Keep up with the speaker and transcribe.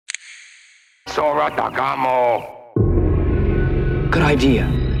Sora Takamo. Good idea.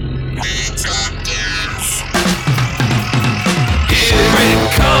 Here it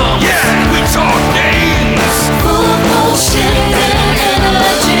comes. Yeah, we talk games. Full of bullshit and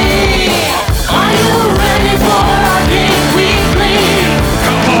energy. Are you ready for our Game Weekly?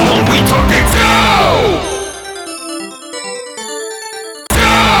 Come on, we talk games.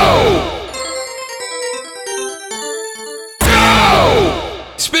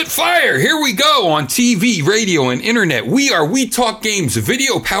 Spitfire, here we go on TV, radio, and internet. We are We Talk Games,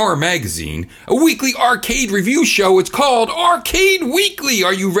 Video Power Magazine, a weekly arcade review show. It's called Arcade Weekly.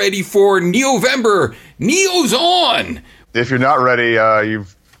 Are you ready for Neovember? Neo's on. If you're not ready,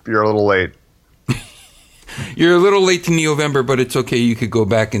 you're a little late. You're a little late to Neovember, but it's okay. You could go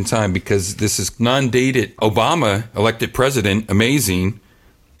back in time because this is non-dated. Obama elected president. Amazing.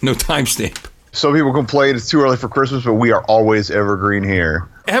 No timestamp. Some people complain it's too early for Christmas, but we are always evergreen here.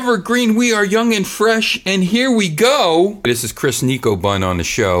 Evergreen, we are young and fresh, and here we go. This is Chris Nico Bun on the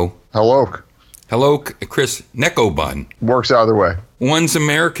show. Hello. Hello, Chris Neko Bun. Works either way. One's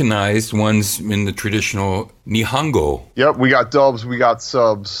Americanized, one's in the traditional Nihongo. Yep, we got dubs, we got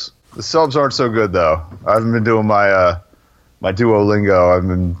subs. The subs aren't so good, though. I haven't been doing my Duolingo. I've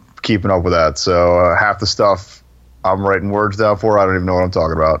been keeping up with that, so half the stuff I'm writing words down for, I don't even know what I'm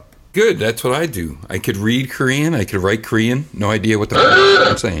talking about. Good, that's what I do. I could read Korean, I could write Korean. No idea what the fuck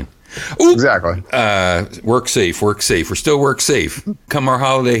I'm saying. Ooh. Exactly. Work safe, work safe. We're still work safe. Come our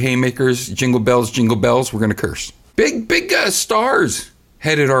holiday haymakers, jingle bells, we're going to curse. Big stars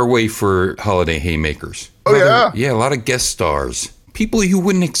headed our way for holiday haymakers. Oh, yeah? Yeah, a lot of guest stars. People you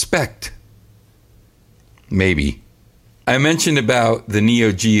wouldn't expect. Maybe. I mentioned about the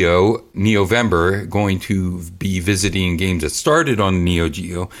Neo Geo, Neovember, going to be visiting games that started on the Neo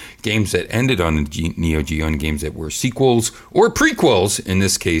Geo, games that ended on the Neo Geo, and games that were sequels or prequels, in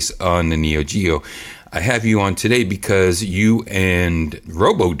this case, on the Neo Geo. I have you on today because you and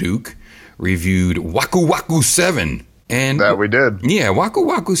RoboDuke reviewed Waku Waku 7. And that we did. Yeah, Waku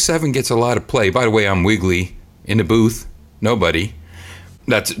Waku 7 gets a lot of play. By the way, I'm Wiggly in the booth. Nobody.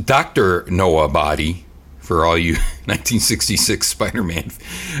 That's Dr. Noah Body. For all you 1966 Spider-Man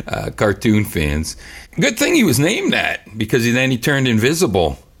cartoon fans. Good thing he was named that, because then he turned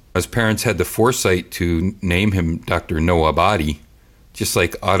invisible. His parents had the foresight to name him Dr. Noah Body, just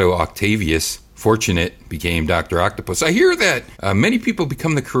like Otto Octavius, Fortunate, became Dr. Octopus. I hear that many people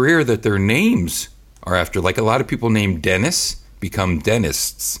become the career that their names are after. Like a lot of people named Dennis become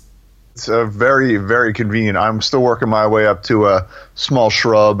dentists. It's very, very convenient. I'm still working my way up to a small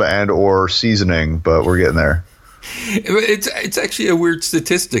shrub and or seasoning, but we're getting there. It's actually a weird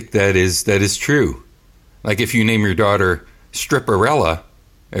statistic that is true. Like if you name your daughter Stripperella,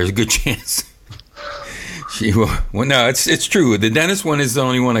 there's a good chance she will. Well, no, it's true. The dentist one is the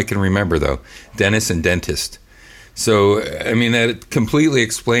only one I can remember, though. Dennis and dentist. So, I mean, that completely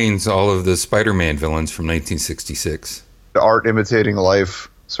explains all of the Spider-Man villains from 1966. The art imitating life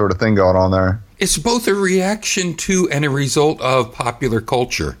sort of thing going on there. It's both a reaction to and a result of popular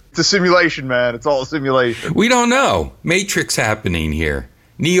culture. It's a simulation, man. It's all a simulation. We don't know. Matrix happening here.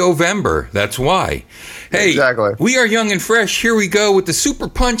 Neovember, that's why. Hey, exactly. We are young and fresh. Here we go with the Super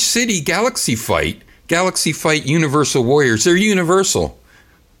Punch City Galaxy Fight. Galaxy Fight Universal Warriors. They're universal.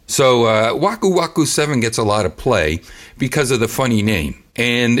 So Waku Waku 7 gets a lot of play because of the funny name.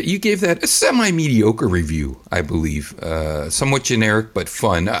 And you gave that a semi-mediocre review, I believe. Somewhat generic, but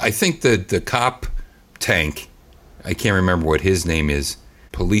fun. I think the cop tank, I can't remember what his name is,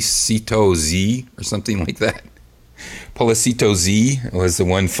 Policito Z or something like that. Policito Z was the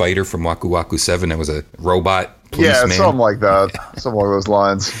one fighter from Waku Waku 7 that was a robot policeman. Yeah, something like that. Something along those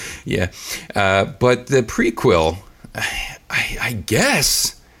lines. Yeah. But the prequel, I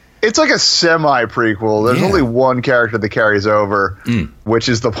guess... It's like a semi-prequel. There's only one character that carries over, which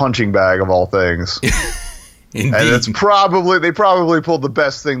is the punching bag of all things. Indeed. And they probably pulled the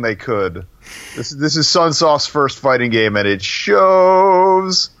best thing they could. This is Sunsoft's first fighting game, and it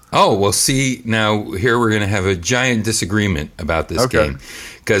shows. Oh, well, see, now here we're going to have a giant disagreement about this game.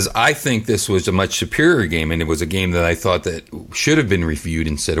 Because I think this was a much superior game, and it was a game that I thought that should have been reviewed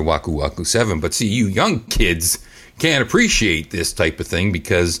instead of Waku Waku 7. But see, you young kids can't appreciate this type of thing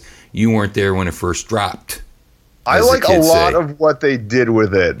because you weren't there when it first dropped. I like a lot of what they did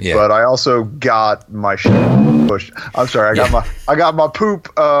with it, but I also got my shit pushed. I'm sorry, I got my poop.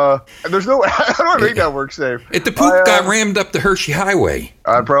 There's no how do I make that work safe? If the poop got rammed up the Hershey Highway.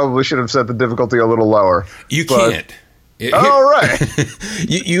 I probably should have set the difficulty a little lower. You can't. All right.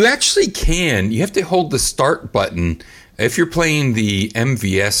 You actually can. You have to hold the start button if you're playing the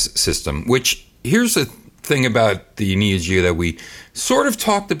MVS system, which here's a thing about the Neo Geo that we sort of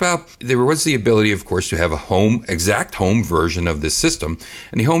talked about, there was the ability, of course, to have a exact home version of this system.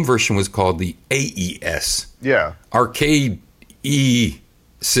 And the home version was called the AES. Yeah. Arcade E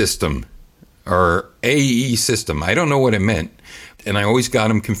system, or AE system. I don't know what it meant, and I always got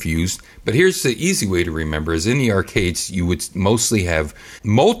them confused. But here's the easy way to remember, is in the arcades, you would mostly have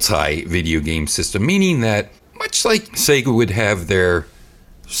multi-video game system, meaning that much like Sega would have their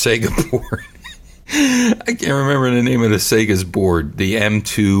Sega board. I can't remember the name of the Sega's board, the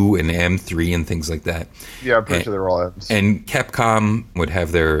M2 and the M3 and things like that. Yeah, I'm pretty sure they're all M's. And Capcom would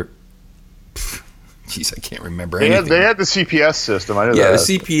have their... Jeez, I can't remember anything. They had the CPS system. I know that. Yeah, the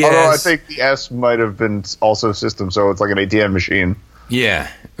CPS. Although I think the S might have been also system, so it's like an ATM machine. Yeah,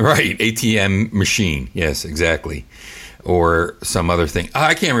 right. ATM machine. Yes, exactly. Or some other thing.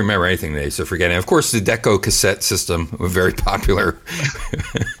 I can't remember anything today, so forget it. Of course, the Deco cassette system was very popular.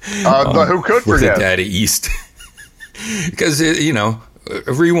 Who could with forget? the Data East. Because, a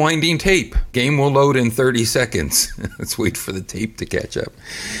rewinding tape. Game will load in 30 seconds. Let's wait for the tape to catch up.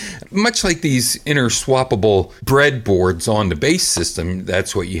 Much like these inter-swappable breadboards on the base system,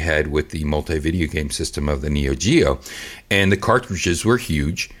 that's what you had with the multi-video game system of the Neo Geo. And the cartridges were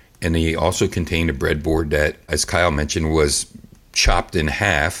huge, and they also contained a breadboard that, as Kyle mentioned, was chopped in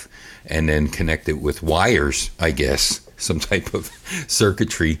half and then connected with wires, I guess, some type of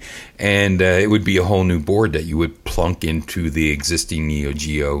circuitry, and it would be a whole new board that you would plunk into the existing Neo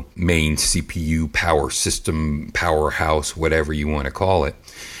Geo main CPU power system, powerhouse, whatever you want to call it.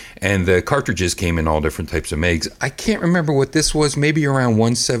 And the cartridges came in all different types of megs. I can't remember what this was, maybe around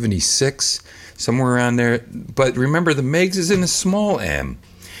 176, somewhere around there. But remember, the megs is in a small m.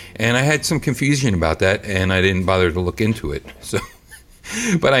 And I had some confusion about that, and I didn't bother to look into it. So,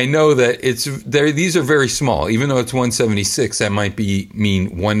 but I know that these are very small. Even though it's 176, that might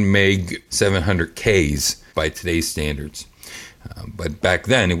mean 1 meg 700 Ks by today's standards. But back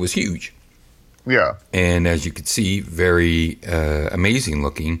then, it was huge. Yeah. And as you can see, very amazing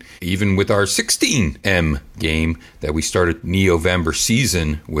looking. Even with our 16M game that we started Neovember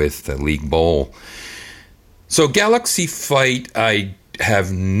season with League Bowl. So Galaxy Fight, I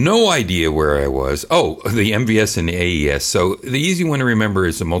have no idea where I was. Oh, the MVS and the AES. So the easy one to remember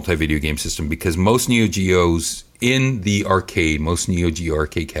is the multi-video game system, because most Neo Geos in the arcade, most Neo Geo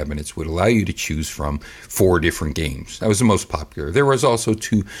arcade cabinets would allow you to choose from 4 different games. That was the most popular. There was also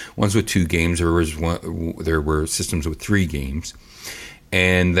ones with 2 games. There were systems with 3 games.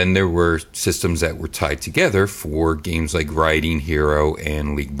 And then there were systems that were tied together for games like Riding Hero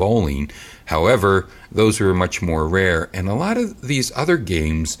and League Bowling. However, those were much more rare. And a lot of these other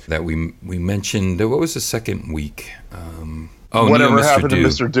games that we mentioned, what was the second week? Whatever Neo happened to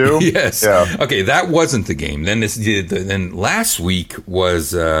Mr. Do? Yes. Yeah. Okay, that wasn't the game. Then last week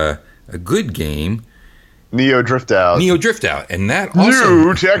was a good game. Neo Drift Out. Neo Drift Out. And that also...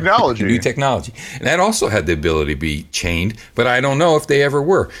 New technology. New technology. And that also had the ability to be chained, but I don't know if they ever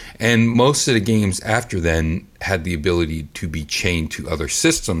were. And most of the games after then had the ability to be chained to other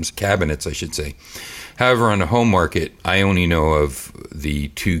systems, cabinets, I should say. However, on the home market, I only know of the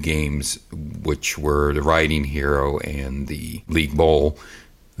 2 games, which were the Riding Hero and the League Bowl,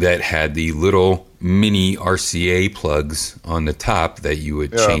 that had the little mini RCA plugs on the top that you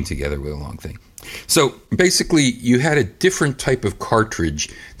would chain together with a long thing. So basically, you had a different type of cartridge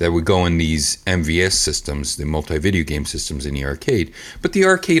that would go in these MVS systems, the multi-video game systems in the arcade. But the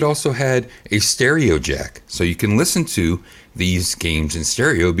arcade also had a stereo jack. So you can listen to these games in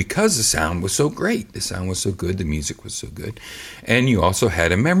stereo because the sound was so great. The sound was so good. The music was so good. And you also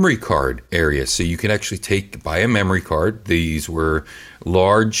had a memory card area. So you could actually buy a memory card. These were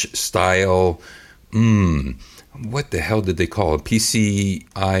large style... what the hell did they call it?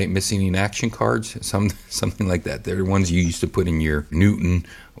 PCI missing in action cards? Something like that. They're the ones you used to put in your Newton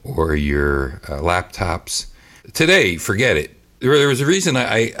or your laptops. Today, forget it. There was a reason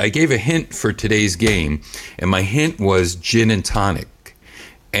I gave a hint for today's game, and my hint was gin and tonic.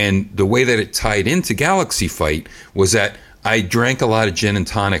 And the way that it tied into Galaxy Fight was that I drank a lot of gin and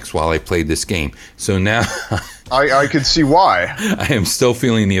tonics while I played this game. So now... I can see why. I am still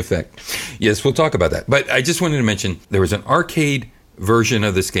feeling the effect. Yes, we'll talk about that. But I just wanted to mention there was an arcade version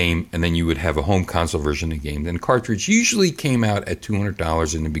of this game, and then you would have a home console version of the game. And the cartridge usually came out at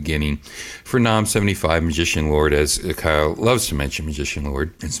 $200 in the beginning. For NOM 75, Magician Lord, as Kyle loves to mention Magician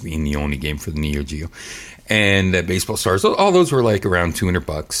Lord, as being the only game for the Neo Geo. And Baseball Stars, all those were like around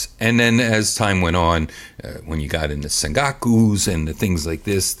 $200. And then as time went on, when you got into Sengakus and the things like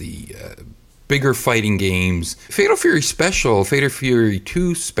this, the bigger fighting games, Fatal Fury Special, Fatal Fury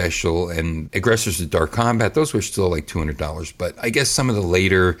 2 Special, and Aggressors of Dark Combat, those were still like $200. But I guess some of the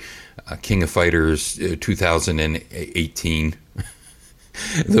later King of Fighters 2018.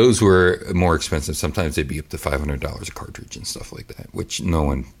 Those were more expensive. Sometimes they'd be up to $500 a cartridge and stuff like that, which no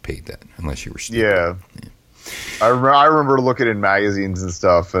one paid that unless you were stupid. Yeah. I remember looking in magazines and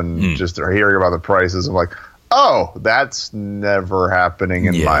stuff and just hearing about the prices. I'm like, oh, that's never happening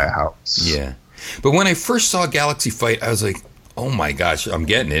in my house. Yeah. But when I first saw Galaxy Fight, I was like, oh my gosh, I'm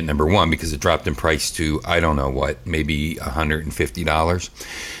getting it, number one, because it dropped in price to, I don't know what, maybe $150.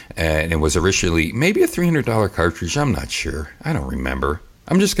 And it was originally maybe a $300 cartridge. I'm not sure. I don't remember.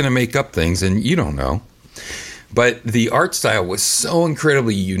 I'm just going to make up things, and you don't know. But the art style was so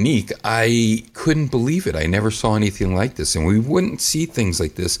incredibly unique, I couldn't believe it. I never saw anything like this, and we wouldn't see things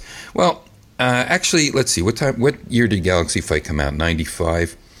like this. Well, actually, let's see. What year did Galaxy Fight come out?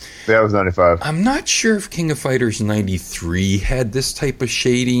 95? Yeah, it was 95. I'm not sure if King of Fighters 93 had this type of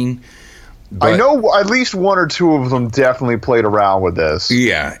shading. I know at least one or two of them definitely played around with this.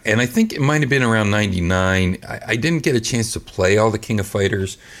 Yeah, and I think it might have been around 99. I didn't get a chance to play all the King of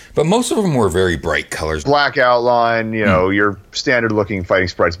Fighters, but most of them were very bright colors. Black outline, your standard-looking fighting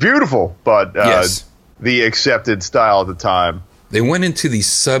sprites. Beautiful, but Yes. the accepted style at the time. They went into these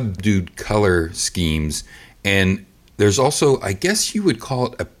subdued color schemes, and there's also, I guess you would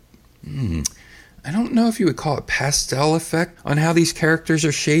call it I don't know if you would call it pastel effect on how these characters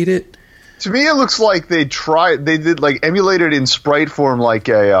are shaded. To me, it looks like they did like emulated in sprite form, like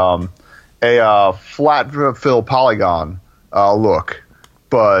a flat fill polygon look,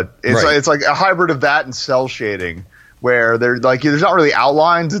 but it's like a hybrid of that and cell shading, where there's not really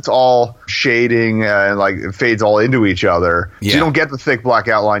outlines; it's all shading and like it fades all into each other. So you don't get the thick black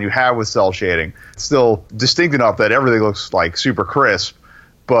outline you have with cell shading. It's still distinct enough that everything looks like super crisp,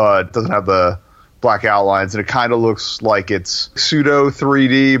 but doesn't have the black outlines, and it kind of looks like it's pseudo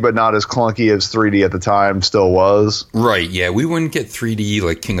 3D, but not as clunky as 3D at the time still was. Right, yeah. We wouldn't get 3D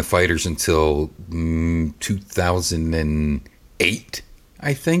like King of Fighters until 2008,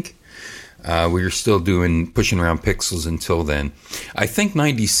 I think. We were still pushing around pixels until then. I think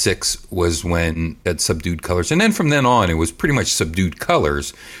 96 was when it had subdued colors. And then from then on, it was pretty much subdued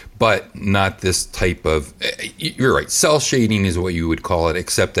colors, but not this type of... You're right. Cell shading is what you would call it,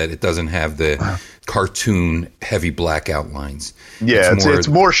 except that it doesn't have the cartoon heavy black outlines. Yeah, it's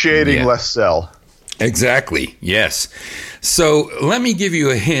more shading, less cell. Exactly. Yes. So let me give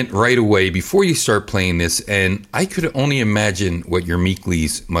you a hint right away before you start playing this, and I could only imagine what your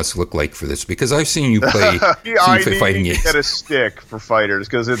Meekleys must look like for this, because I've seen you play fighting games. I need to get a stick for fighters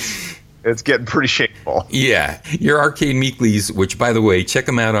because it's getting pretty shakeable. Yeah, your arcade Meekleys, which by the way, check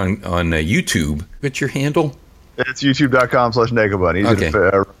them out on YouTube. What's your handle? It's youtube.com/Negabun. Easy to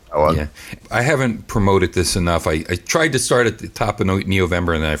that one. Yeah, I haven't promoted this enough. I tried to start at the top of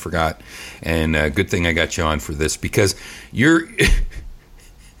Neovember and then I forgot. And good thing I got you on for this, because your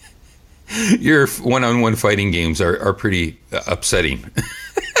one-on-one fighting games are pretty upsetting.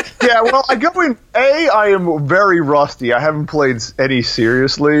 Yeah, well, I go in. I am very rusty. I haven't played any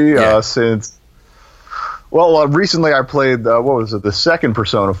seriously since. Well, recently I played, the second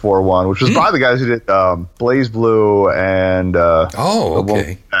Persona 4 which was by the guys who did Blaze Blue and...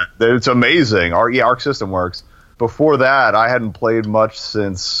 okay. It's amazing. Arc System Works. Before that, I hadn't played much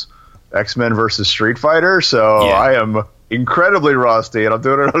since X-Men versus Street Fighter, so I am incredibly rusty, and I'm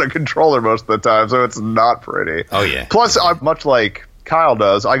doing it on a controller most of the time, so it's not pretty. Oh, yeah. Plus, I'm much like Kyle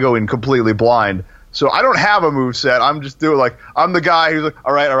does, I go in completely blind. So I don't have a move set. I'm just doing I'm the guy who's like,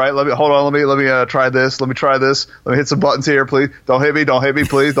 all right, let me try this. Let me try this. Let me hit some buttons here, please. Don't hit me,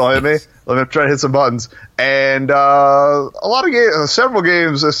 please. Don't hit me. Let me try to hit some buttons. And several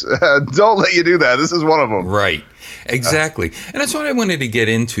games don't let you do that. This is one of them. Right. Exactly. And that's what I wanted to get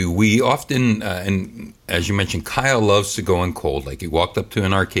into. We often, and as you mentioned, Kyle loves to go in cold. Like he walked up to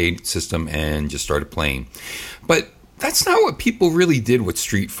an arcade system and just started playing. But that's not what people really did with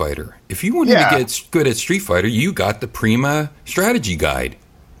Street Fighter. If you wanted to get good at Street Fighter, you got the Prima strategy guide,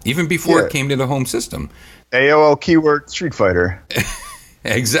 even before it came to the home system. AOL keyword Street Fighter.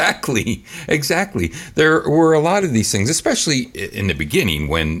 Exactly. There were a lot of these things, especially in the beginning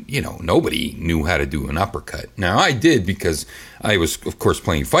when, nobody knew how to do an uppercut. Now, I did because I was, of course,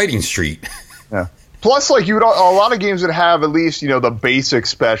 playing Fighting Street. Yeah. Plus, a lot of games would have at least, the basic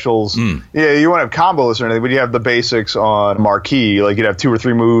specials. Yeah, you won't have combos or anything, but you have the basics on marquee. Like, you'd have 2 or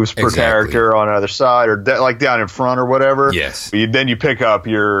 3 moves per character on either side or, down in front or whatever. Yes. Then you pick up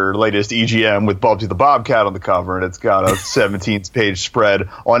your latest EGM with Bubsy the Bobcat on the cover, and it's got a 17-page spread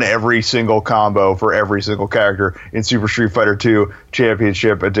on every single combo for every single character in Super Street Fighter 2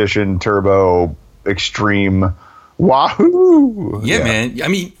 Championship Edition Turbo Extreme. Wahoo! Yeah, man. I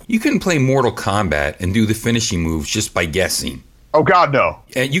mean, you couldn't play Mortal Kombat and do the finishing moves just by guessing. Oh God, no.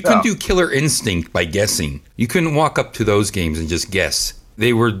 And you couldn't do Killer Instinct by guessing. You couldn't walk up to those games and just guess.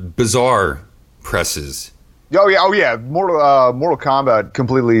 They were bizarre presses. Oh yeah. Mortal Kombat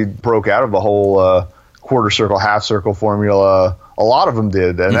completely broke out of the whole quarter circle, half circle formula. A lot of them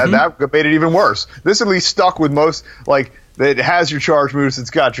did, and that made it even worse. This at least stuck with most, like, it has your charge moves, it's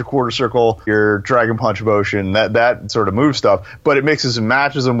got your quarter circle, your Dragon Punch motion, that sort of move stuff, but it mixes and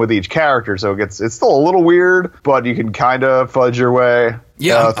matches them with each character, so it's still a little weird, but you can kind of fudge your way.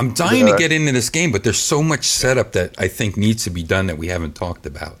 Yeah, I'm dying to get into this game, but there's so much setup that I think needs to be done that we haven't talked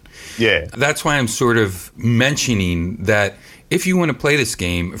about. Yeah. That's why I'm sort of mentioning that if you want to play this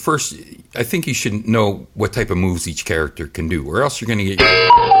game, first, I think you should know what type of moves each character can do, or else you're going to get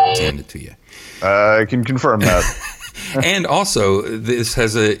your handed to you. I can confirm that. And also, this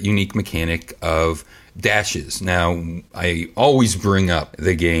has a unique mechanic of dashes. Now, I always bring up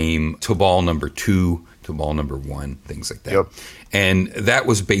the game to ball number 2, to ball number 1, things like that. Yep. And that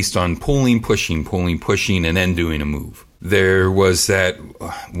was based on pulling, pushing, and then doing a move. There was that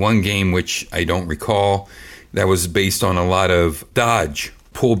one game, which I don't recall, that was based on a lot of dodge,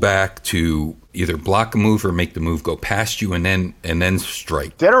 pull back to either block a move or make the move go past you and then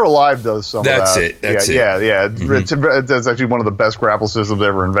strike. Dead or Alive does some of that. That's it. Yeah. It's actually one of the best grapple systems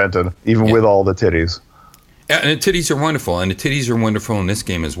ever invented, even with all the titties. And the titties are wonderful, and the titties are wonderful in this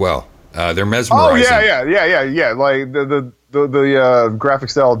game as well. They're mesmerizing. Oh yeah. Like the graphic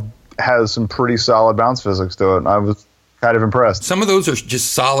style has some pretty solid bounce physics to it. And I was kind of impressed. Some of those are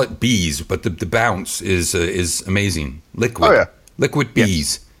just solid Bs, but the bounce is amazing. Liquid. Oh yeah. Liquid Bs.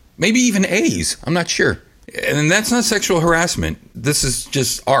 Yes. Maybe even A's. I'm not sure. And that's not sexual harassment. This is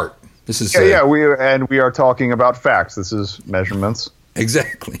just art. This is we are talking about facts. This is measurements.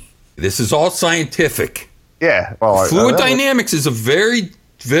 Exactly. This is all scientific. Yeah. Well, fluid dynamics is a very,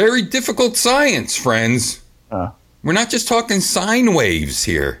 very difficult science, friends. We're not just talking sine waves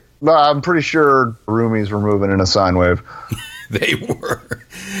here. No, I'm pretty sure roomies were moving in a sine wave. They were,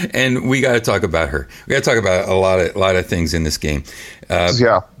 and we got to talk about her. We got to talk about a lot of things in this game.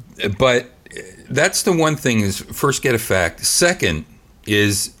 But that's the one thing is first get a fact. Second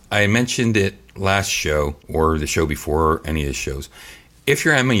is I mentioned it last show or the show before or any of the shows. If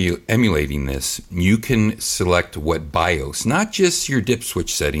you're emulating this, you can select what BIOS, not just your dip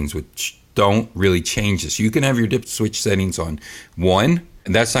switch settings, which don't really change this. You can have your dip switch settings on 1,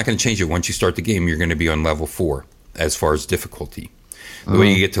 and that's not going to change it. Once you start the game, you're going to be on level 4 as far as difficulty. The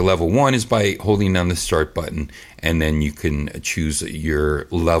way you get to level 1 is by holding down the start button, and then you can choose your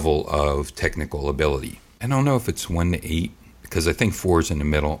level of technical ability. I don't know if it's 1 to 8, because I think 4 is in the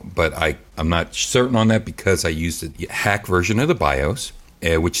middle, but I'm not certain on that because I used the hack version of the BIOS,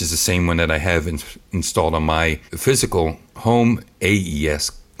 which is the same one that I have installed on my physical home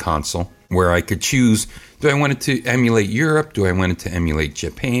AES console, where I could choose, do I want it to emulate Europe? Do I want it to emulate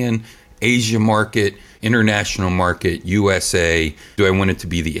Japan, Asia market, international market, USA? Do I want it to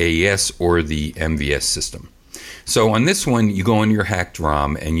be the AES or the MVS system? So on this one, you go on your hacked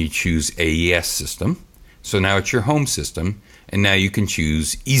ROM and you choose AES system. So now it's your home system, and now you can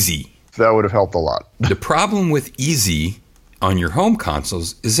choose Easy. That would have helped a lot. The problem with Easy on your home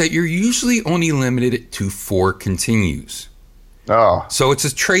consoles is that you're usually only limited to 4 continues. Oh. So it's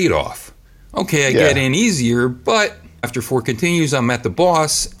a trade-off. Okay, I get in easier, but after 4 continues, I'm at the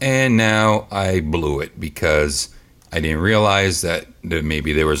boss, and now I blew it because I didn't realize that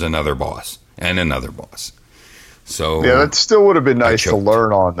maybe there was another boss and another boss. So yeah, that still would have been nice to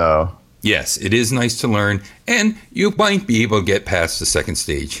learn on, though. Yes, it is nice to learn, and you might be able to get past the second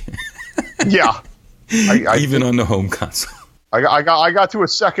stage. Yeah, even on the home console. I got to a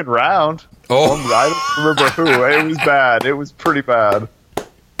second round. Oh, I don't remember who. It was bad. It was pretty bad.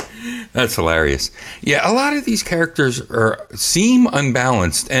 That's hilarious. Yeah, a lot of these characters seem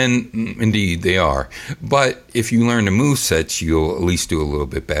unbalanced, and indeed they are. But if you learn the movesets, you'll at least do a little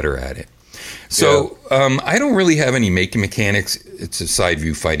bit better at it. So I don't really have any making mechanics. It's a side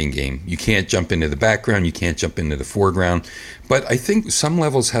view fighting game. You can't jump into the background. You can't jump into the foreground. But I think some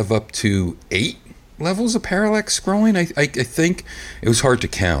levels have up to 8 levels of parallax scrolling. I think it was hard to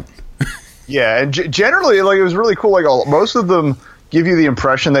count. Yeah, and generally, like, it was really cool. Like, most of them give you the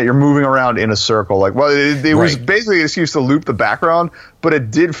impression that you're moving around in a circle. Like, well, it was basically an excuse to loop the background, but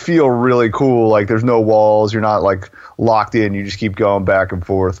it did feel really cool. Like, there's no walls. You're not, like, locked in. You just keep going back and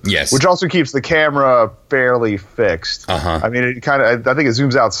forth. Yes. Which also keeps the camera fairly fixed. Uh-huh. I mean, it kind of, I think it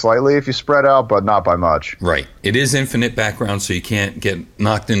zooms out slightly if you spread out, but not by much. Right. It is infinite background, so you can't get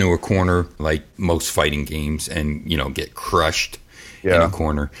knocked into a corner like most fighting games and, get crushed in a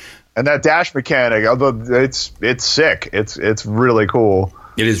corner. And that dash mechanic, although it's sick, it's really cool.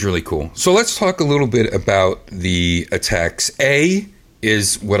 It is really cool. So let's talk a little bit about the attacks. A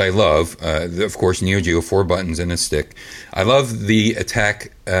is what I love. Of course, Neo Geo, 4 buttons and a stick. I love the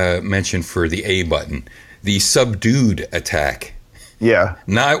attack mentioned for the A button. The subdued attack. Yeah.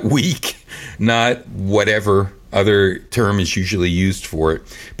 Not weak, not whatever other term is usually used for it,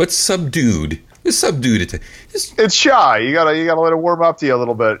 but subdued. The subdued attack. It's shy. You gotta let it warm up to you a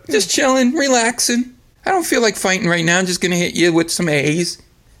little bit. Just chilling, relaxing. I don't feel like fighting right now. I'm just going to hit you with some A's.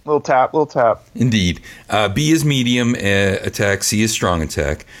 Little tap. Indeed. B is medium attack. C is strong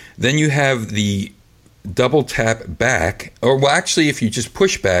attack. Then you have the double tap back. Or, well, actually, if you just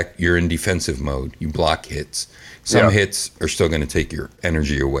push back, you're in defensive mode. You block hits. Some hits are still going to take your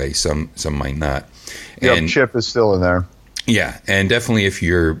energy away. Some might not. And chip is still in there. Yeah, and definitely if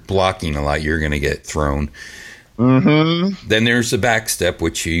you're blocking a lot, you're going to get thrown. Mm-hmm. Then there's the back step,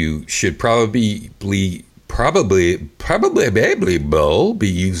 which you should probably be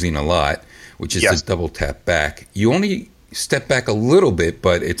using a lot, which is the double tap back. You only step back a little bit,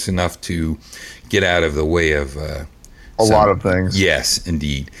 but it's enough to get out of the way of a lot of things. Yes,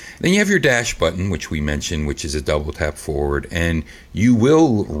 indeed. Then you have your dash button, which we mentioned, which is a double tap forward, and you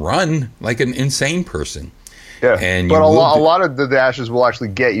will run like an insane person. Yeah, and but a lot of the dashes will actually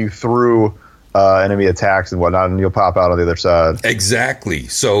get you through enemy attacks and whatnot, and you'll pop out on the other side. Exactly.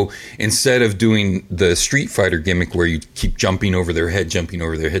 So instead of doing the Street Fighter gimmick where you keep jumping over their head to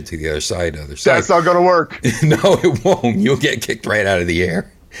the other side, that's not going to work. No, it won't. You'll get kicked right out of the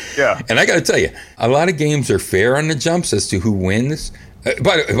air. Yeah. And I got to tell you, a lot of games are fair on the jumps as to who wins.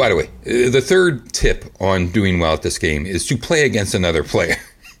 By the way, the third tip on doing well at this game is to play against another player.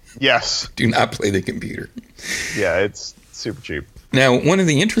 Yes. Do not play the computer. Yeah, it's super cheap. Now, one of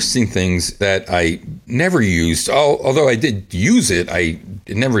the interesting things that I never used, although I did use it,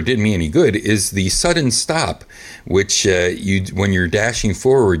 it never did me any good, is the sudden stop, which when you're dashing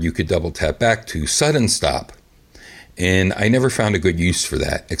forward, you could double tap back to sudden stop. And I never found a good use for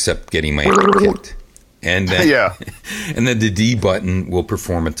that, except getting my ass kicked. And then, and then the D button will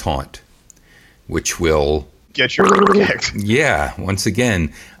perform a taunt, which will get your kicked. Yeah, once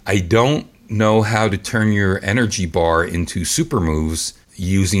again, I don't know how to turn your energy bar into super moves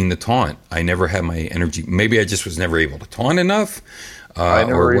using the taunt. I never had my energy. Maybe I just was never able to taunt enough,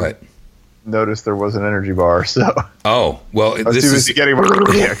 or what? Noticed there was an energy bar. So well, this is getting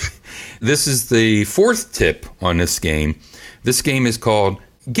kicked. This is the fourth tip on this game. This game is called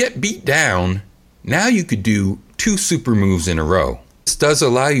Get Beat Down. Now you could do 2 super moves in a row. This does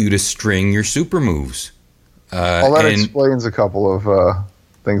allow you to string your super moves. Well, that explains a couple of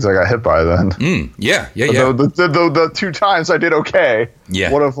things I got hit by then. Yeah. The 2 times I did okay.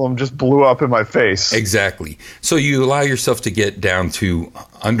 Yeah. One of them just blew up in my face. Exactly. So you allow yourself to get down to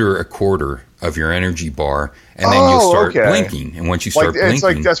under a quarter of your energy bar, and then you'll start blinking. And once you start blinking, it's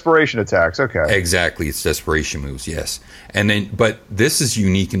like desperation attacks. Okay. Exactly. It's desperation moves. Yes. And then, but this is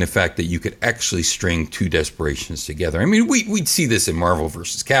unique in the fact that you could actually string 2 desperations together. I mean, we'd see this in Marvel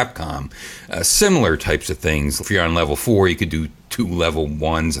vs. Capcom, similar types of things. If you're on level 4, you could do 2 level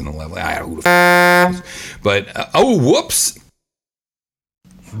 1s and a level. I don't know who the f*** is. But whoops.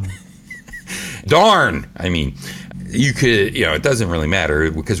 Darn. I mean, you could, it doesn't really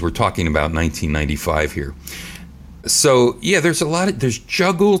matter because we're talking about 1995 here. So, yeah, there's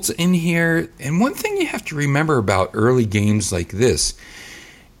juggles in here. And one thing you have to remember about early games like this,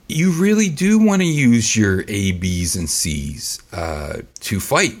 you really do want to use your A, Bs, and Cs to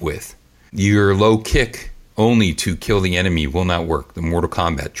fight with. Your low kick only to kill the enemy will not work. The Mortal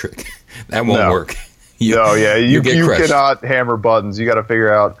Kombat trick. That won't work. You cannot hammer buttons. You got to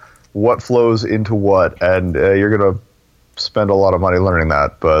figure out what flows into what, and you're going to spend a lot of money learning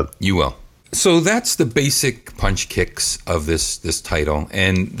that, but you will. So that's the basic punch kicks of this title,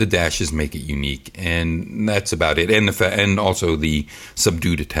 and the dashes make it unique, and that's about it. And also the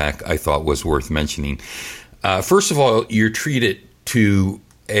subdued attack I thought was worth mentioning. First of all, you're treated to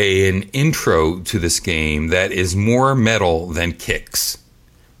an intro to this game that is more metal than kicks.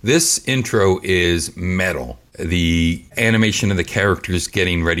 This intro is metal. The animation of the characters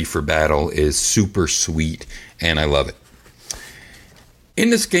getting ready for battle is super sweet, and I love it. In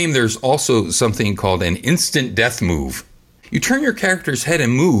this game, there's also something called an instant death move. You turn your character's head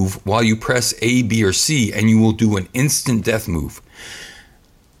and move while you press A, B, or C, and you will do an instant death move.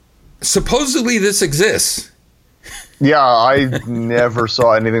 Supposedly, this exists. Yeah, I never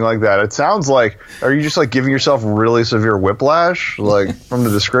saw anything like that. It sounds like, are you just like giving yourself really severe whiplash? Like from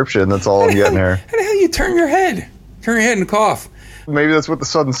the description, that's all I'm getting here. How the hell you turn your head? Turn your head and cough. Maybe that's what the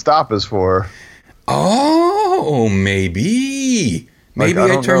sudden stop is for. Oh, maybe. Maybe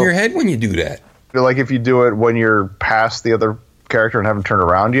I turn your head when you do that. Like if you do it when you're past the other character and haven't turned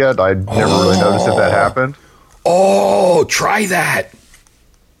around yet. I never really noticed if that happened. Oh, try that.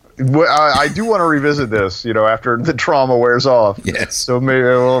 I do want to revisit this, after the trauma wears off. Yes. So maybe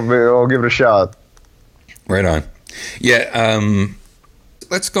I'll give it a shot. Right on. Yeah,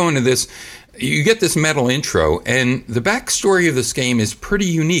 let's go into this. You get this metal intro, and the backstory of this game is pretty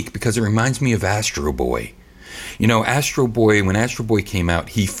unique because it reminds me of Astro Boy. Astro Boy, when Astro Boy came out,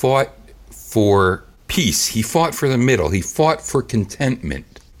 he fought for peace. He fought for the middle. He fought for contentment.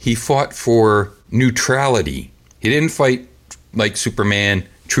 He fought for neutrality. He didn't fight like Superman,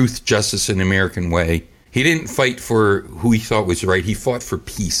 truth, justice, and American way. He didn't fight for who he thought was right. He fought for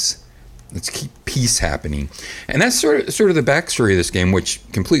peace. Let's keep peace happening. And that's sort of the backstory of this game, which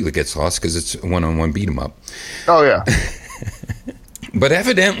completely gets lost because it's a one-on-one beat 'em up. Oh, yeah. But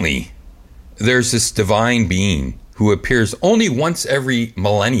evidently, there's this divine being who appears only once every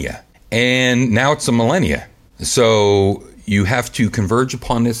millennia. And now it's a millennia. So you have to converge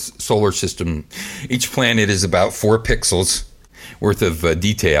upon this solar system. Each planet is about 4 pixels worth of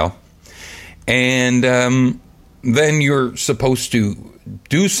detail. And then you're supposed to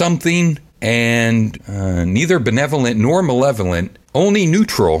do something, and neither benevolent nor malevolent, only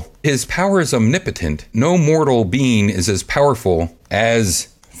neutral. His power is omnipotent. No mortal being is as powerful as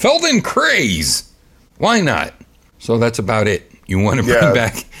Feldenkrais. Why not? So that's about it. You want to bring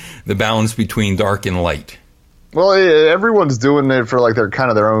back the balance between dark and light. Well, everyone's doing it for like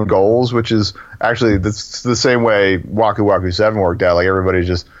their own goals, which is actually the same way Waku Waku 7 worked out. Like everybody's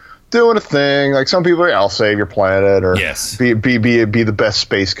just doing a thing. Like some people are, I'll save your planet, or be the best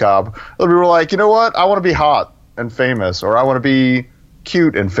space cop. Other people are like, you know what? I want to be hot and famous, or I want to be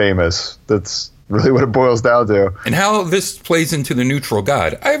cute and famous. That's really what it boils down to. And how this plays into the neutral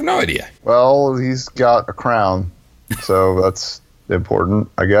god, I have no idea. Well, he's got a crown, so that's important,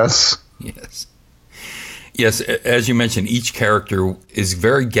 I guess. Yes, as you mentioned, each character is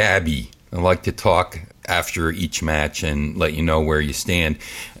very gabby. I like to talk after each match and let you know where you stand.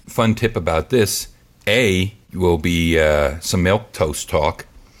 Fun tip about this: A will be some milquetoast talk.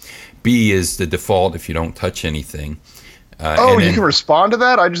 B is the default if you don't touch anything. You can respond to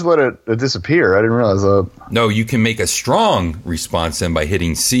that? I just let it disappear. I didn't realize that. No, you can make a strong response then by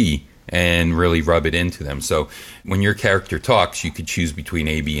hitting C and really rub it into them. So when your character talks, you could choose between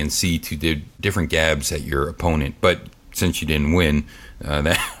A, B, and C to do different gabs at your opponent. But since you didn't win,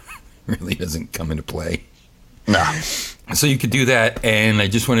 that really doesn't come into play. No. So you could do that, and I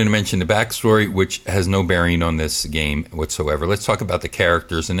just wanted to mention the backstory, which has no bearing on this game whatsoever. Let's talk about the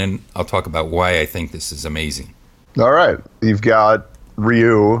characters, and then I'll talk about why I think this is amazing. All right. You've got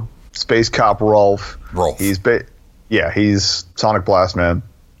Ryu, Space Cop Rolf. He's Sonic Blast Man,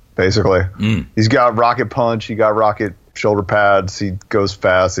 basically. He's got Rocket Punch. He got rocket shoulder pads. He goes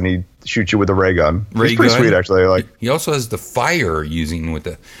fast, and he shoots you with a ray gun. He's pretty sweet, actually. Like he also has the fire using with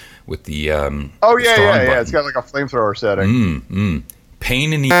the It's got like a flamethrower setting.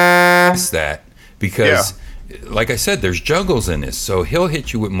 Pain in the ass that, because like I said, there's juggles in this, so he'll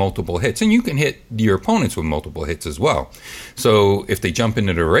hit you with multiple hits, and you can hit your opponents with multiple hits as well. So if they jump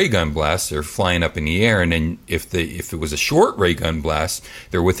into the ray gun blast, they're flying up in the air, and then if it was a short ray gun blast,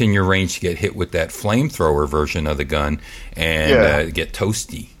 they're within your range to get hit with that flamethrower version of the gun and get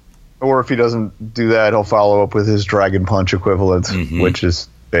toasty. Or if he doesn't do that, he'll follow up with his Dragon Punch equivalent, which is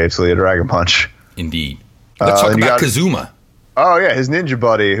basically a Dragon Punch. Indeed. Let's talk about Kazuma. Oh, yeah, his ninja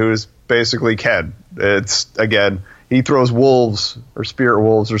buddy, who's basically Ken. It's, again, he throws wolves or spirit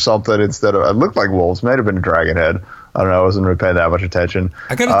wolves or something instead of, it looked like wolves, might have been a dragon head. I don't know, I wasn't really paying that much attention.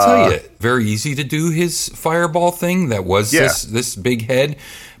 I got to tell you, very easy to do his fireball thing that was this big head,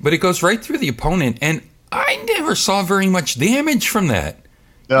 but it goes right through the opponent, and I never saw very much damage from that.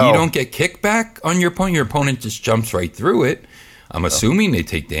 No. You don't get kickback on your opponent. Your opponent just jumps right through it. I'm assuming they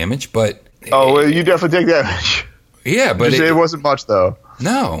take damage, but... Oh, well, you definitely take damage. Yeah, but... It wasn't much, though.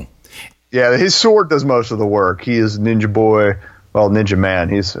 No. Yeah, his sword does most of the work. He is Ninja Boy, Ninja Man.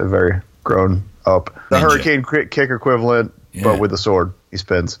 He's a very grown up. The Hurricane kick equivalent, but with the sword. He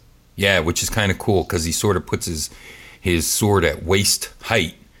spins. Yeah, which is kind of cool, because he sort of puts his sword at waist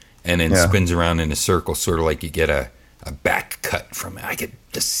height and then spins around in a circle, sort of like you get a back cut from it. I could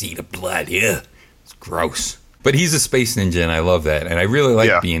just see the blood. Yeah, it's gross. But he's a space ninja, and I love that. And I really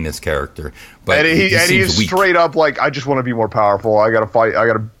like being this character. But he's weak. Straight up like, I just want to be more powerful. I gotta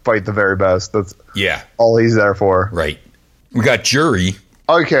fight the very best. That's all he's there for. Right. We got Juri.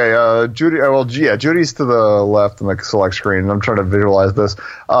 Okay, Judy. Judy's to the left in the select screen. I'm trying to visualize this.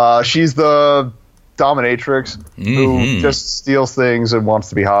 She's the dominatrix who just steals things and wants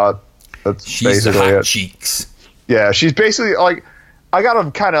to be hot. She's basically the hot it. cheeks. Yeah, she's basically like. I got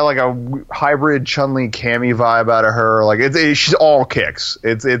a kind of like a hybrid Chun-Li Cammy vibe out of her. Like she's all kicks.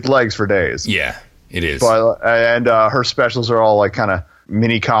 It's legs for days. Yeah, it is. But her specials are all like kind of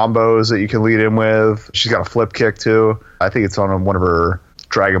mini combos that you can lead in with. She's got a flip kick too. I think it's on one of her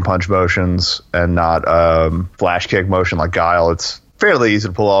Dragon Punch motions and not flash kick motion like Guile. It's fairly easy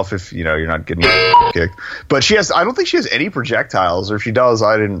to pull off if you're not getting kicked. But I don't think she has any projectiles, or if she does,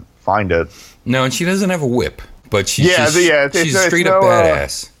 I didn't find it. No, and she doesn't have a whip. But she's it's straight up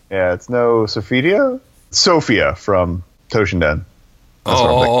badass. It's no Sophia from Toshinden.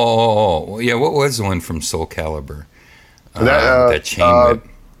 Oh, yeah. What was the one from Soul Calibur? That chain whip.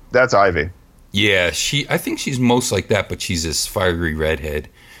 That's Ivy. Yeah, I think she's most like that, but she's this fiery redhead.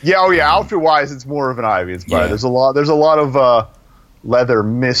 Yeah. Oh, yeah. Outfit wise, it's more of an Ivy. It's yeah. There's a lot of leather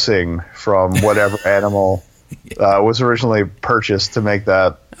missing from whatever animal was originally purchased to make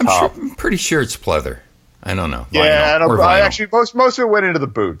that top. I'm pretty sure it's pleather. I don't know. Yeah, and I actually most of it went into the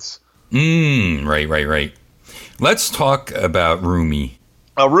boots. Right. Let's talk about Rumi.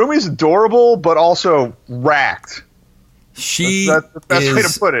 Rumi's adorable, but also racked. That's the best way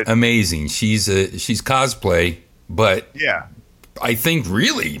to put it. Amazing. She's cosplay, but yeah, I think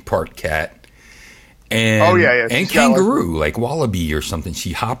really part cat. And and kangaroo, like wallaby or something.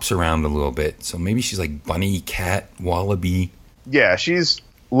 She hops around a little bit, so maybe she's like bunny, cat, wallaby. Yeah, she's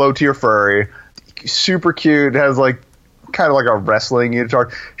low tier furry. Super cute, has like kind of like a wrestling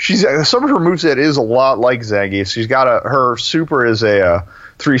unitard. Some of her moveset is a lot like Zangief. She's got her super is a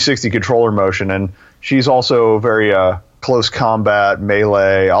 360 controller motion, and she's also very close combat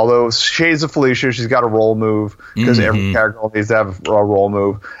melee. Although Shades of Felicia, she's got a roll move because every character needs to have a roll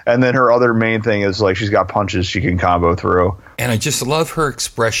move. And then her other main thing is like she's got punches she can combo through. And I just love her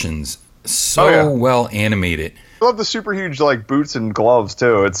expressions. So well animated. I love the super huge like boots and gloves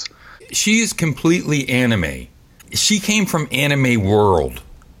too. She's completely anime. She came from anime world,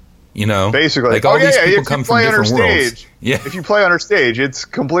 basically. Like all these people come from different worlds. Yeah. If you play on her stage, it's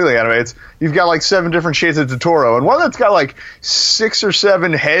completely anime. You've got like 7 different shades of Totoro, and one that's got like 6 or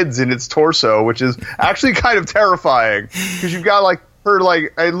 7 heads in its torso, which is actually kind of terrifying because you've got like her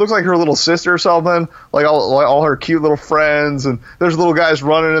it looks like her little sister or something, like all her cute little friends, and there's little guys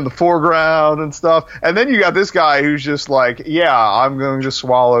running in the foreground and stuff, and then you got this guy who's just like, I'm going to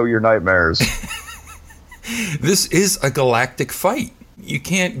swallow your nightmares. This is a galactic fight. You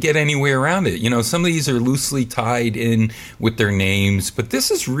can't get any way around it. Some of these are loosely tied in with their names, but this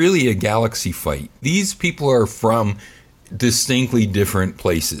is really a galaxy fight. These people are from distinctly different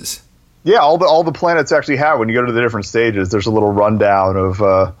places. Yeah, all the planets actually have, when you go to the different stages, there's a little rundown of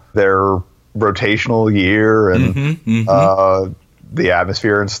their rotational year and the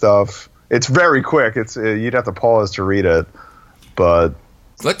atmosphere and stuff. It's very quick. You'd have to pause to read it, but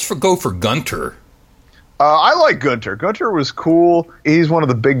let's go for Gunter. I like Gunter. Gunter was cool. He's one of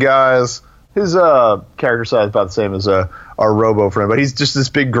the big guys. His character size is about the same as our Robo friend, but he's just this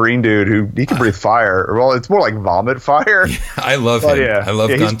big green dude he can breathe fire. Well, it's more like vomit fire. I love him. Yeah. I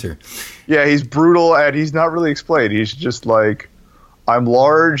love Gunter. He's brutal, and he's not really explained. He's just like, I'm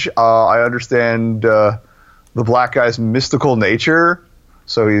large. I understand the black guy's mystical nature.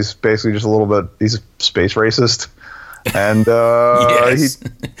 So he's basically just he's a space racist. And yes.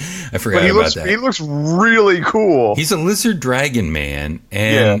 I forgot about that. He looks really cool. He's a lizard dragon man,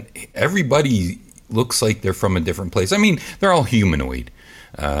 and everybody looks like they're from a different place. I mean, they're all humanoid,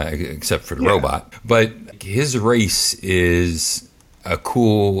 except for the robot. But his race is a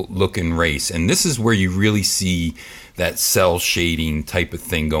cool looking race, and this is where you really see that cell shading type of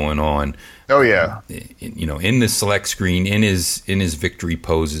thing going on. Oh yeah, in the select screen, in his victory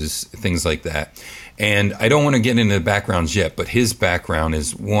poses, things like that. And I don't want to get into the backgrounds yet, but his background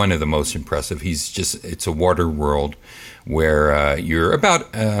is one of the most impressive. It's a water world where you're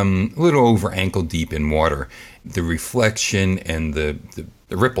about a little over ankle deep in water. The reflection and the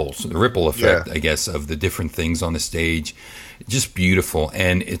ripple effect, I guess, of the different things on the stage, just beautiful.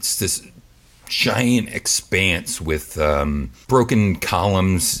 And it's this giant expanse with broken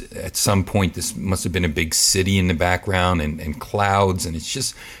columns. At some point, this must have been a big city in the background and clouds, and it's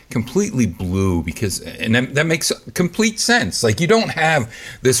just completely blue and that makes complete sense. Like, you don't have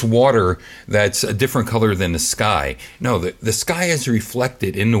this water that's a different color than the sky. No, the sky is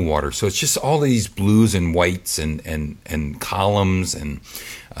reflected in the water, so it's just all these blues and whites and columns and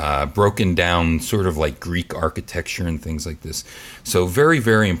broken down, sort of like Greek architecture and things like this. So very,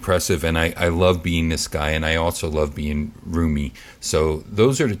 very impressive, and I love being this guy, and I also love being Rumi. So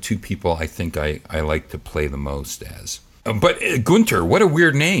those are the two people I think I like to play the most as. But Gunter, what a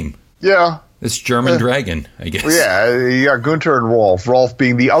weird name. Yeah. This German dragon, I guess. Yeah, you got Gunter and Rolf. Rolf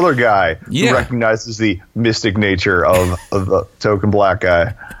being the other guy Yeah. who recognizes the mystic nature of the token black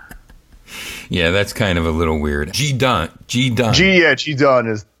guy. Yeah, that's kind of a little weird. G Dunn. G Dunn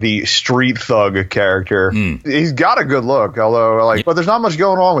is the street thug character. He's got a good look, although but there's not much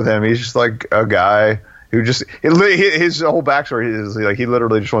going on with him. He's just like a guy who just his whole backstory is like he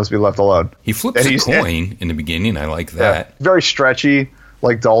literally just wants to be left alone. He flips a coin in the beginning. I like that. Yeah, very stretchy,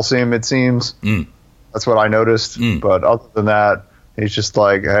 like Dulcian, it seems. That's what I noticed. But other than that, he's just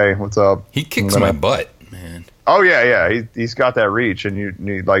like, hey, what's up? He kicks my butt, man. Oh yeah. He's got that reach, and you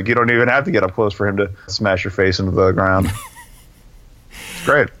don't even have to get up close for him to smash your face into the ground. It's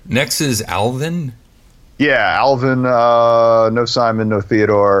great. Next is Alvin. Yeah, Alvin. No Simon, no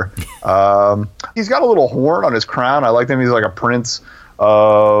Theodore. He's got a little horn on his crown. I like him. He's like a prince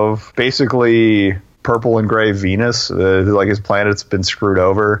of basically purple and gray Venus. Like his planet's been screwed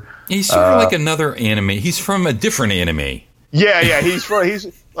over. He's sort of like another anime. He's from a different anime. Yeah.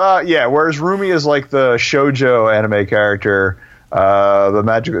 Whereas Rumi is like the shoujo anime character,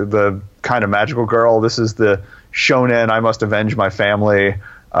 the kind of magical girl. This is the shonen. I must avenge my family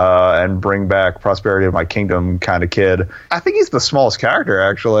and bring back prosperity to my kingdom kind of kid. I think he's the smallest character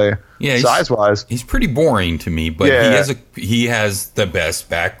actually. Yeah, size wise, he's pretty boring to me, but he has the best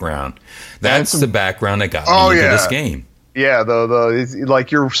background. That's the background that got me into this game. Yeah, it's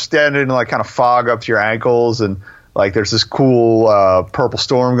like you're standing in like kind of fog up to your ankles, and like there's this cool purple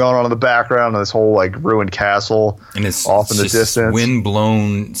storm going on in the background, and this whole like ruined castle, and it's off in the distance,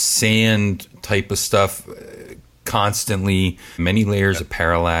 wind-blown sand type of stuff, constantly many layers of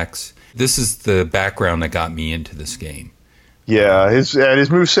parallax. This is the background that got me into this game. Yeah, his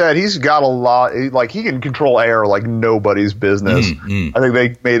moveset, he's got a lot. Like he can control air like nobody's business. I think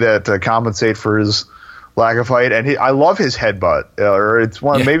they made that to compensate for his lack of height, and I love his headbutt.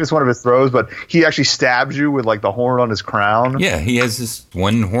 Maybe it's one of his throws, but he actually stabs you with like the horn on his crown. Yeah, he has this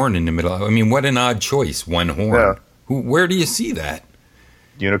one horn in the middle. I mean, what an odd choice, one horn. Yeah. Where do you see that?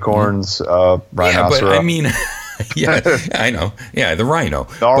 Unicorns, rhinoceros. Yeah, but I mean, yeah, I know. Yeah, the rhino.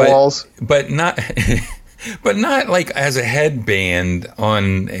 Narwhals. But not. But not like as a headband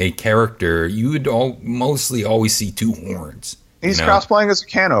on a character. You would mostly always see two horns. He's cosplaying as a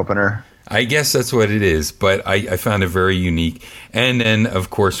can opener. I guess that's what it is, but I found it very unique. And then,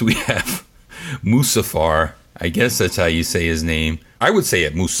 of course, we have Musafar. I guess that's how you say his name. I would say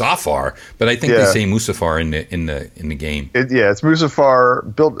it Musafar, but I think they say Musafar in the game. It's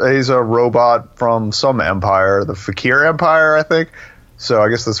Musafar. He's a robot from some empire, the Fakir Empire, I think. So I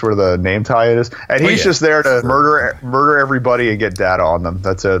guess that's where the name tie is. And he's just there to murder everybody and get data on them.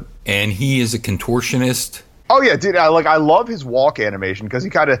 That's it. And he is a contortionist. Oh yeah, dude! I love his walk animation because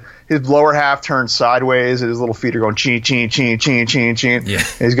he his lower half turns sideways and his little feet are going ching ching ching ching ching ching. Yeah,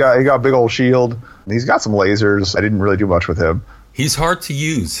 he got a big old shield. He's got some lasers. I didn't really do much with him. He's hard to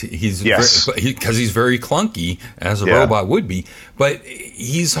use. Because he's very clunky, as a robot would be. But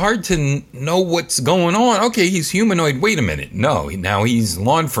he's hard to know what's going on. Okay, he's humanoid. Wait a minute. No, now he's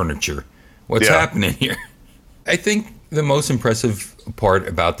lawn furniture. What's happening here? I think the most impressive part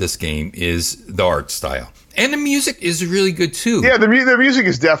about this game is the art style. And the music is really good, too. Yeah, the music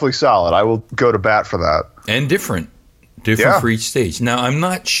is definitely solid. I will go to bat for that. And different for each stage. Now, I'm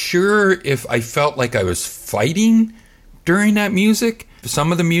not sure if I felt like I was fighting during that music.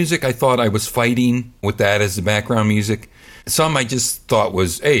 Some of the music I thought I was fighting with that as the background music. Some I just thought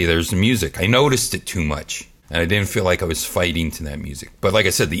was, hey, there's the music. I noticed it too much. And I didn't feel like I was fighting to that music. But like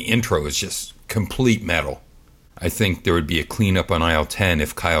I said, the intro is just complete metal. I think there would be a cleanup on aisle 10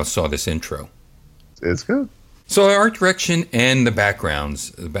 if Kyle saw this intro. It's good. So the art direction and the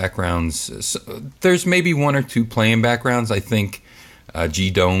backgrounds. There's maybe one or two playing backgrounds. I think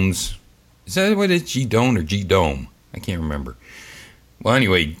G-Dome's. Is that what it is? G-Dome or G-Dome? I can't remember. Well,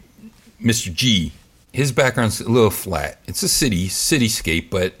 anyway, Mr. G, his background's a little flat. It's a cityscape,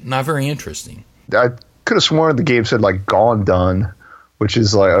 but not very interesting. I could have sworn the game said, like, Gone Done, which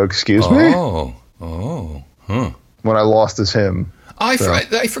is like, oh, excuse me? When I lost his him. I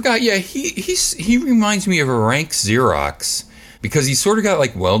forgot, yeah, he reminds me of a rank Xerox, because he's sort of got,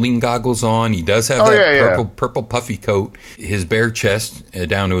 like, welding goggles on. He does have purple puffy coat. His bare chest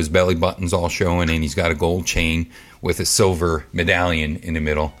down to his belly buttons all showing, and he's got a gold chain with a silver medallion in the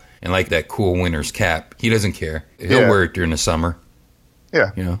middle, and like that cool winter's cap. He doesn't care. He'll wear it during the summer.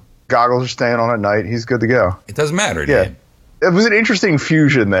 Yeah. Goggles are staying on at night. He's good to go. It doesn't matter to him. It was an interesting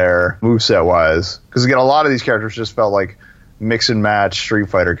fusion there, moveset-wise, because, again, a lot of these characters just felt like mix and match Street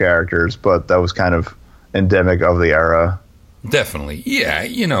Fighter characters, but that was kind of endemic of the era. Definitely. Yeah,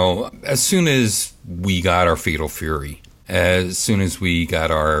 as soon as we got our Fatal Fury, as soon as we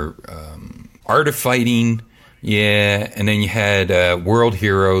got our Art of Fighting. Yeah, and then you had World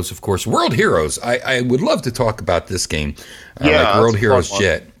Heroes, of course. World Heroes, I would love to talk about this game. Like World Heroes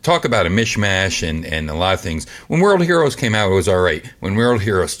Jet. Talk about a mishmash and a lot of things. When World Heroes came out, it was all right. When World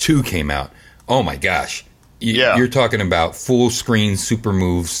Heroes 2 came out, oh my gosh. You're talking about full screen super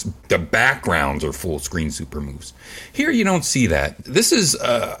moves. The backgrounds are full screen super moves. Here you don't see that. This is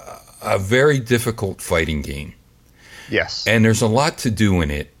a very difficult fighting game. Yes. And there's a lot to do in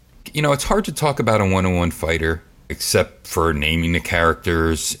it. You know, it's hard to talk about a one-on-one fighter except for naming the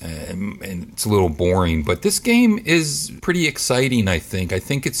characters, and it's a little boring. But this game is pretty exciting, I think. I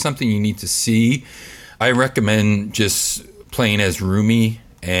think it's something you need to see. I recommend just playing as Rumi,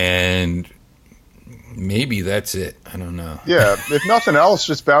 and maybe that's it. I don't know. Yeah, if nothing else,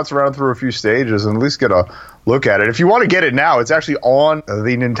 just bounce around through a few stages and at least get a look at it. If you want to get it now, it's actually on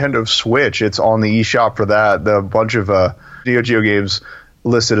the Nintendo Switch. It's on the eShop for that. The bunch of Neo Geo games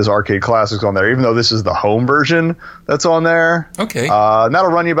listed as arcade classics on there, even though this is the home version that's on there. Okay.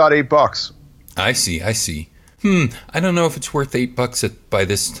 That'll run you about $8. I see. I don't know if it's worth $8 by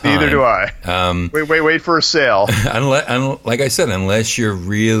this time. Neither do I. Wait for a sale. Like I said, unless you're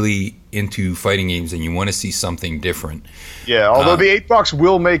really into fighting games and you want to see something different. Yeah, although the $8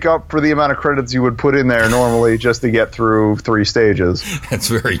 will make up for the amount of credits you would put in there normally just to get through 3 stages. That's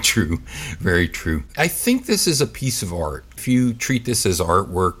very true. Very true. I think this is a piece of art. If you treat this as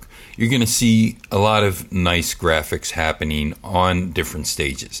artwork, you're going to see a lot of nice graphics happening on different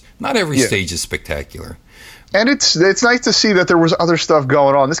stages. Not every stage is spectacular. And it's nice to see that there was other stuff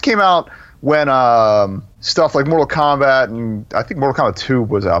going on. This came out when stuff like Mortal Kombat, and I think Mortal Kombat 2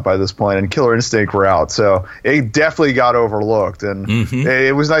 was out by this point, and Killer Instinct were out. So it definitely got overlooked. And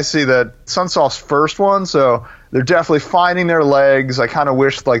it was nice to see that Sunsoft's first one, so they're definitely finding their legs. I kind of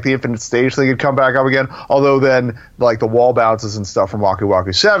wish like the Infinite Stage thing could come back up again, although then like the wall bounces and stuff from Waku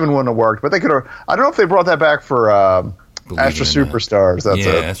Waku 7 wouldn't have worked. But they could have. I don't know if they brought that back for Astro Superstars. That's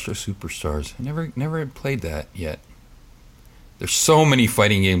it. Astro Superstars. I never played that yet. There's so many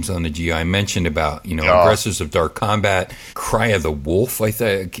fighting games on the Geo. I mentioned about, Aggressors of Dark Combat, Cry of the Wolf. I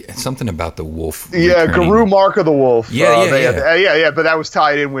thought something about the wolf. Yeah, Guru Mark of the Wolf. Yeah. But that was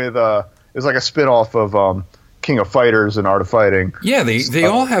tied in with it was like a spin-off of King of Fighters and Art of Fighting. Yeah, they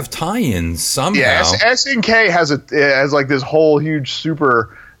all have tie-ins somehow. Yeah, SNK has like this whole huge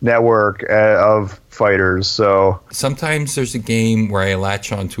super network of fighters. So sometimes there's a game where I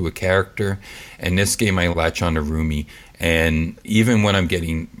latch onto a character, and this game I latch onto Rumi. And even when I'm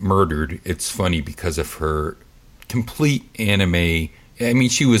getting murdered, it's funny because of her complete anime. I mean,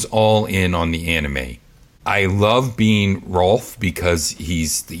 she was all in on the anime. I love being Rolf because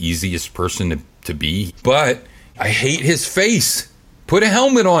he's the easiest person to be, but I hate his face. Put a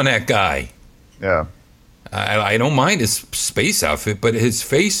helmet on that guy. Yeah. I don't mind his space outfit, but his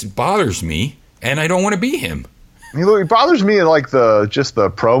face bothers me, and I don't want to be him. It bothers me in like the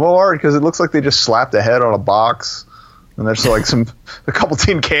promo art because it looks like they just slapped a head on a box. And there's like a couple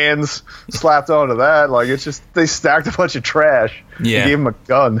tin cans slapped onto that. Like it's just they stacked a bunch of trash. Yeah. And gave him a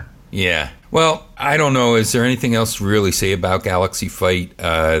gun. Yeah. Well, I don't know. Is there anything else to really say about Galaxy Fight?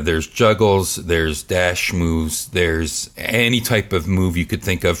 There's juggles, there's dash moves, there's any type of move you could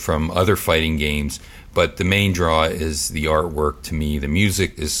think of from other fighting games. But the main draw is the artwork to me. The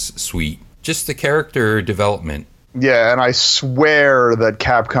music is sweet. Just the character development. Yeah, and I swear that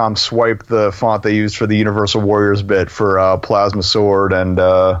Capcom swiped the font they used for the Universal Warriors bit for Plasma Sword and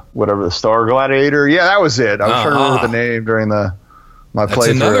whatever, the Star Gladiator. Yeah, that was it. I was trying to remember the name during my playthrough. That's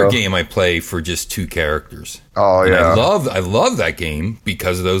another game I play for just 2 characters. Oh, yeah. And I love that game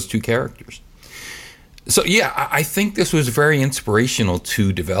because of those 2 characters. So, yeah, I think this was very inspirational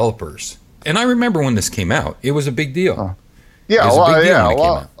to developers. And I remember when this came out. It was a big deal. Yeah, a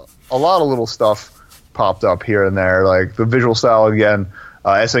lot of little stuff popped up here and there, like the visual style again.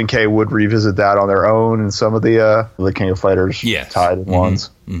 SNK would revisit that on their own, and some of the King of Fighters tied in ones.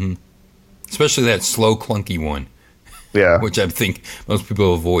 Mm-hmm. Especially that slow, clunky one. Yeah, which I think most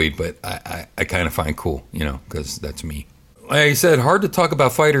people avoid, but I kind of find cool, because that's me. Like I said, hard to talk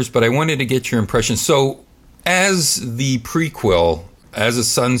about fighters, but I wanted to get your impression. So, as the prequel, as a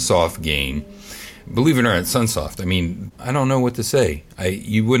Sunsoft game, believe it or not, Sunsoft. I mean, I don't know what to say.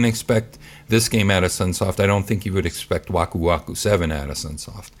 You wouldn't expect this game out of Sunsoft. I don't think you would expect Waku Waku 7 out of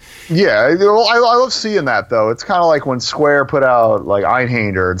Sunsoft. Yeah, I love seeing that, though. It's kind of like when Square put out, like,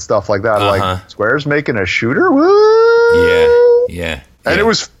 Einhander and stuff like that. Like, Square's making a shooter? Woo! Yeah. And it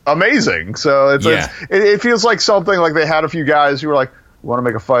was amazing. So it feels like something like they had a few guys who were like, we want to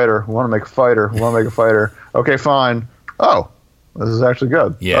make a fighter. We want to make a fighter. We want to make a fighter. Okay, fine. Oh, this is actually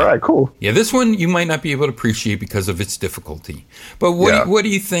good. Yeah. All right, cool. Yeah, this one you might not be able to appreciate because of its difficulty. But what do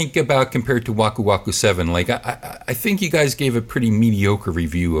you think about compared to Waku Waku 7? Like, I think you guys gave a pretty mediocre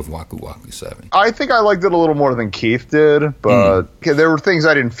review of Waku Waku 7. I think I liked it a little more than Keith did, but there were things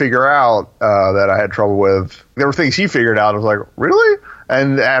I didn't figure out that I had trouble with. There were things he figured out. I was like, really?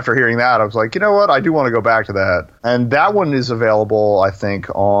 And after hearing that, I was like, you know what? I do want to go back to that. And that one is available, I think,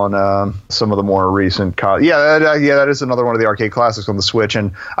 on some of the more recent... that is another one of the arcade classics on the Switch.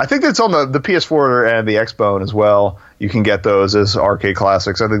 And I think it's on the PS4 and the Xbone as well. You can get those as arcade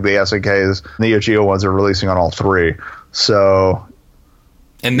classics. I think the SNK's Neo Geo ones are releasing on all three. So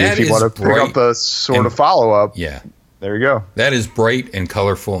and that if you want to pick up the sort of follow-up, there you go. That is bright and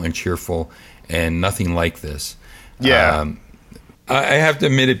colorful and cheerful and nothing like this. Yeah. I have to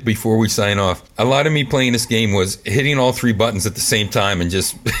admit it before we sign off. A lot of me playing this game was hitting all three buttons at the same time and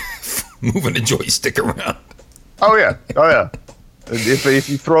just moving the joystick around. Oh yeah. If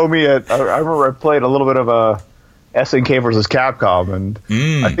you throw me I remember I played a little bit of SNK versus Capcom, and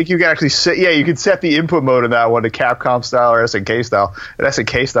I think you can actually you can set the input mode in that one to Capcom style or SNK style. And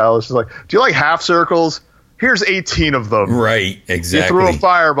SNK style is just like, do you like half circles? Here's 18 of them. Right, exactly. You threw a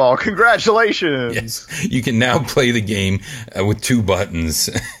fireball. Congratulations. Yes. You can now play the game with two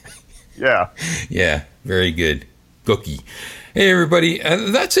buttons. Yeah. Yeah, very good. Cookie. Hey, everybody.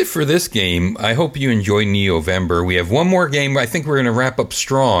 That's it for this game. I hope you enjoyed Neovember. We have one more game. I think we're going to wrap up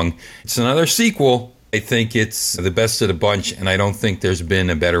strong. It's another sequel. I think it's the best of the bunch, and I don't think there's been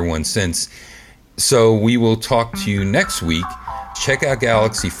a better one since. So we will talk to you next week. Check out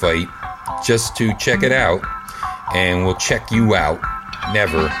Galaxy Fight just to check it out, and we'll check you out.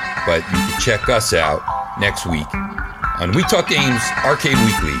 Never, but you can check us out next week on We Talk Games Arcade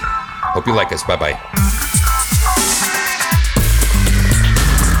Weekly. Hope you like us. Bye-bye.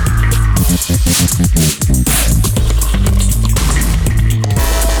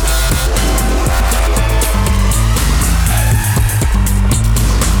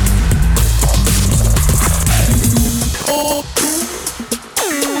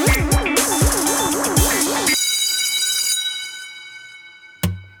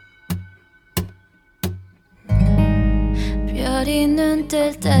 별이 눈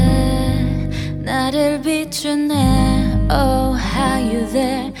뜰 때 나를 비추네. Oh, how you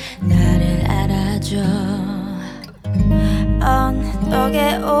there? 나를 알아줘.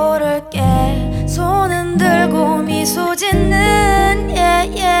 언덕에 오를게. 손은 들고 미소 짓는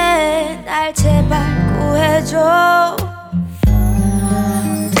날 제발 구해줘.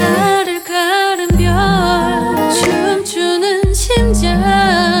 달을 가른 별 춤추는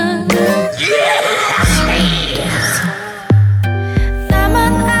심장.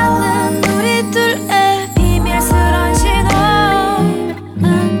 나만 아는 우리 둘의 비밀스런 신호.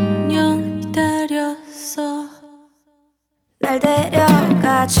 안녕 기다렸어. 날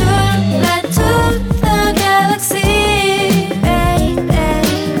데려가줘. Right to the galaxy,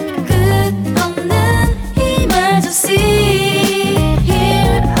 baby. 끝없는 emergency.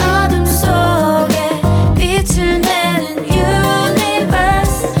 Here 어둠 속에 빛을 내는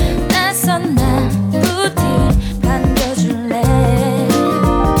universe. 낯선 날 부디 반겨줄래.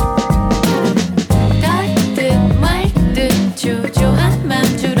 갈 듯 말 듯 조조한 맘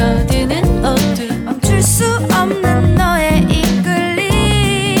줄어드는 어둠. 멈출 수 없는 너의 이끌림.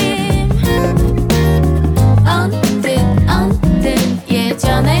 언뜻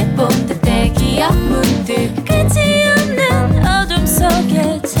예전에 본 듯의 기억 문득. 끝이 없는 어둠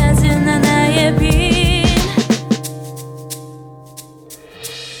속에 찾은 하나의 빛.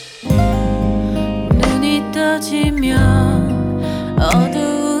 눈이 떠지면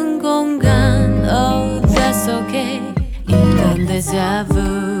어두운 공간. Oh, that's okay. 이런 데자부.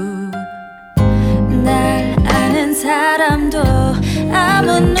 날 아는 사람도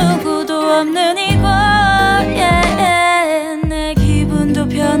아무 누구도 없는 이곳. 내 기분도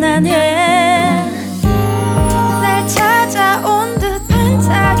편안해. 날 찾아온 듯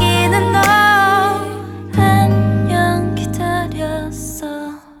반짝이는 너. 안녕 기다렸어.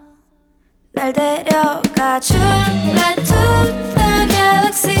 날 데려가줘. Right to the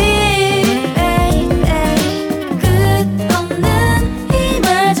galaxy, baby. 끝없는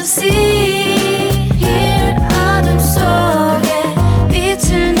emergency. Here 어둠 속에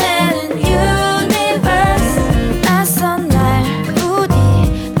빛을 내는 universe. 낯선 날 부디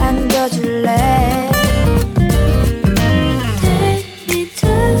반겨줄래. Take me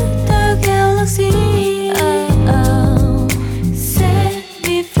to the galaxy. Oh, save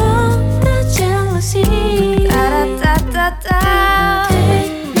me from the jealousy. 따라따따따.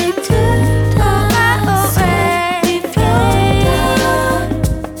 Take me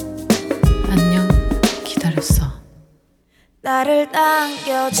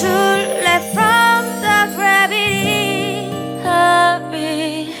안겨줄래 from the gravity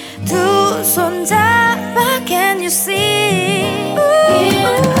두 손 잡아 can you see